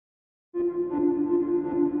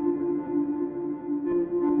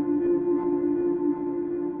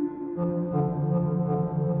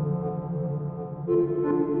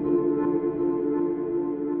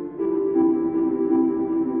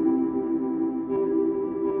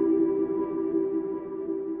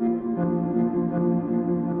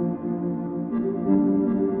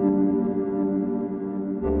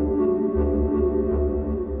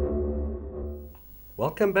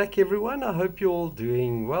Welcome back everyone. I hope you're all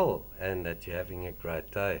doing well and that you're having a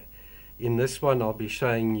great day. In this one I'll be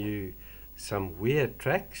showing you some weird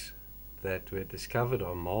tracks that were discovered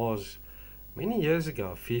on Mars many years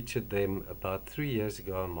ago. I featured them about 3 years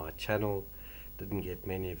ago on my channel. Didn't get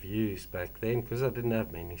many views back then because I didn't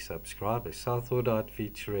have many subscribers, so I thought I'd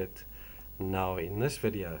feature it now in this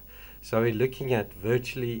video. So we're looking at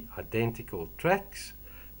virtually identical tracks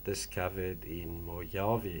discovered in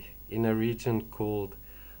Mojave in a region called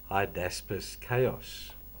Hydaspis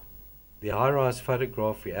Chaos. The high-rise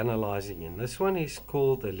photograph we're analyzing in this one is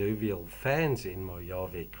called Alluvial Fans in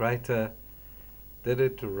Mojave Crater. Did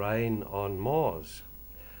it rain on Mars?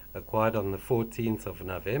 Acquired on the 14th of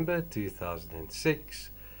November 2006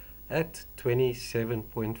 at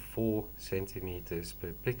 27.4 centimeters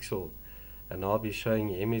per pixel. And I'll be showing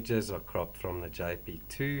you images are cropped from the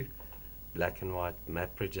JP2 black and white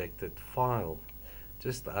map projected file,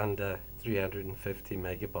 just under 350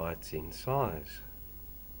 megabytes in size.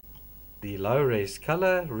 The low-res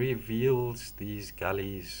color reveals these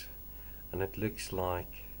gullies, and it looks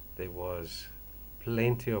like there was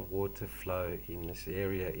plenty of water flow in this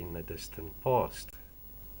area in the distant past.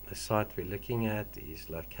 The site we're looking at is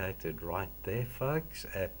located right there, folks,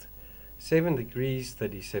 at 7 degrees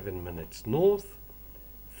 37 minutes north,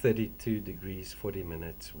 32 degrees 40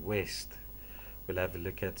 minutes west. We'll have a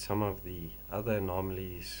look at some of the other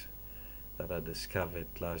anomalies that are discovered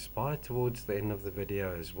close by towards the end of the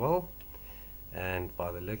video as well. And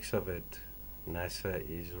by the looks of it, NASA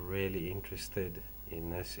is really interested in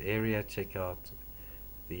this area. Check out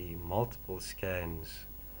the multiple scans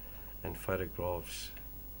and photographs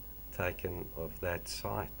taken of that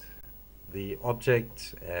site. The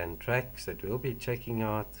objects and tracks that we'll be checking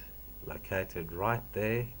out located right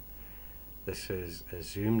there. This is a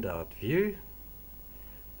zoomed out view,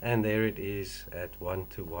 and there it is at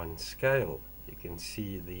 1:1 scale. You can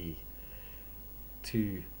see the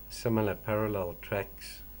two similar parallel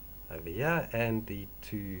tracks over here and the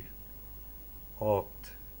two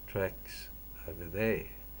arced tracks over there.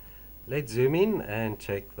 Let's zoom in and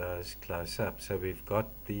check those close up. So we've got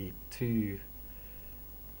the two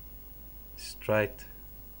straight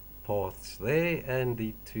paths there and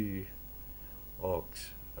the two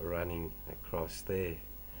arcs running across there.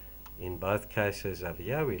 In both cases over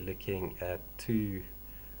here we're looking at two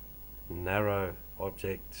narrow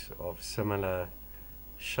objects of similar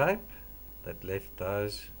shape that left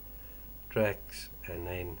those tracks, and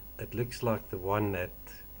then it looks like the one that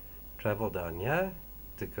traveled down here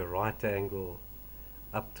took a right angle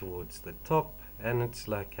up towards the top, and it's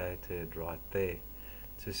located right there.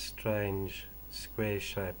 It's a strange square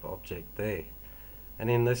shaped object there, and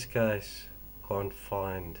in this case can't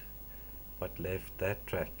find what left that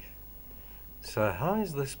track. So how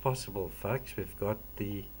is this possible, folks? We've got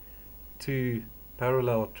the two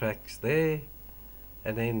parallel tracks there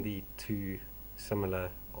and then the two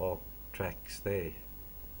similar arc tracks there.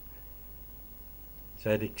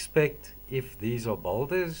 So I'd expect, if these are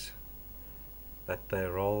boulders, that they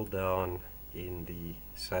roll down in the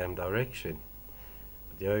same direction.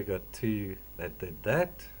 But here we got two that did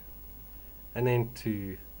that, and then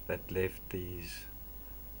two that left these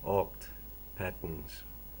arced patterns.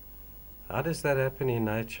 How does that happen in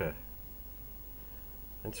nature?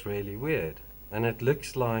 It's really weird, and it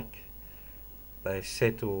looks like they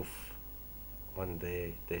set off on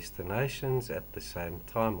their destinations at the same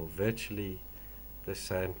time, or virtually the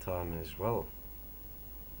same time as well.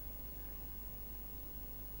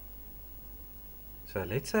 So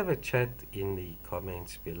let's have a chat in the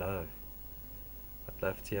comments below. I'd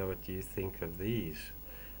love to hear what you think of these.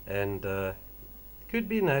 And could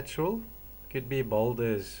be natural, could be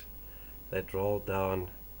boulders that roll down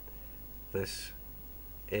this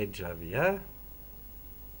edge over here,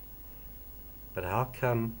 but how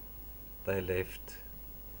come they left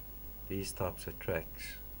these types of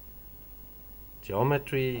tracks?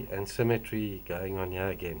 Geometry and symmetry going on here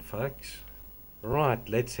again, folks. Right,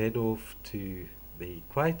 let's head off to the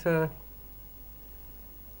equator,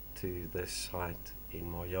 to this site in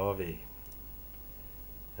Mojave,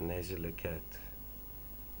 and there's a look at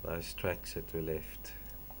those tracks that were left.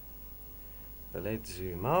 So let's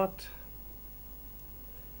zoom out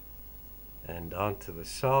and down to the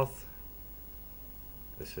south.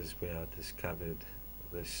 This is where I discovered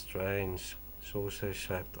this strange saucer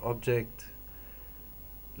shaped object.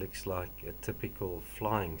 Looks like a typical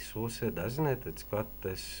flying saucer, doesn't it? It's got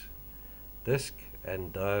this disc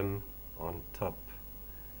and dome on top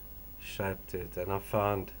shaped to it, and I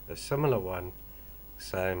found a similar one,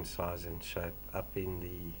 same size and shape, up in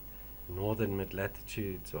the northern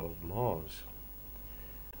mid-latitudes of Mars.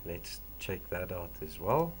 Let's check that out as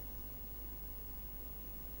well.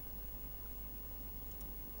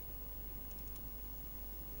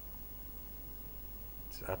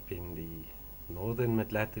 is up in the northern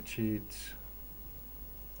mid-latitudes.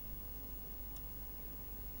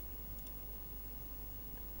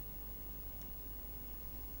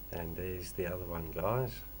 And there's the other one,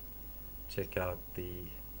 guys. Check out the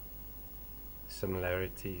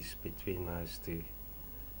similarities between those two.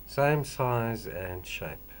 Same size and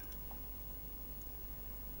shape.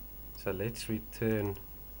 So let's return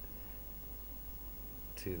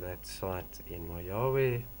to that site in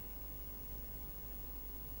Mojave.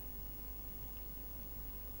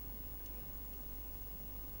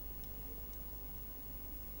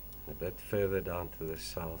 A bit further down to the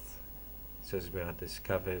south, this is where I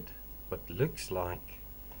discovered what looks like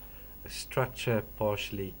a structure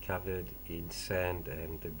partially covered in sand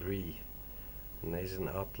and debris, and there's an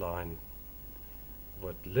outline of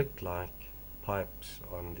what looked like pipes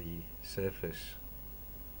on the surface.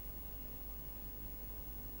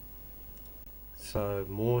 So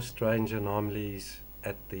more strange anomalies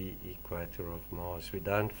at the equator of Mars. We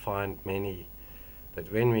don't find many,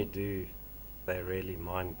 but when we do, they're really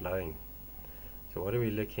mind-blowing. So what are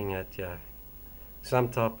we looking at here? Some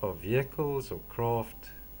type of vehicles or craft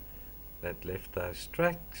that left those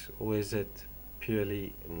tracks, or is it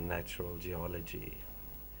purely natural geology?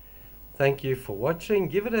 Thank you for watching.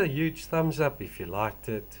 Give it a huge thumbs up if you liked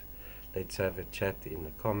it. Let's have a chat in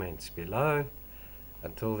the comments below.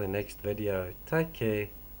 Until the next video, take care.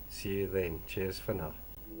 See you then. Cheers for now.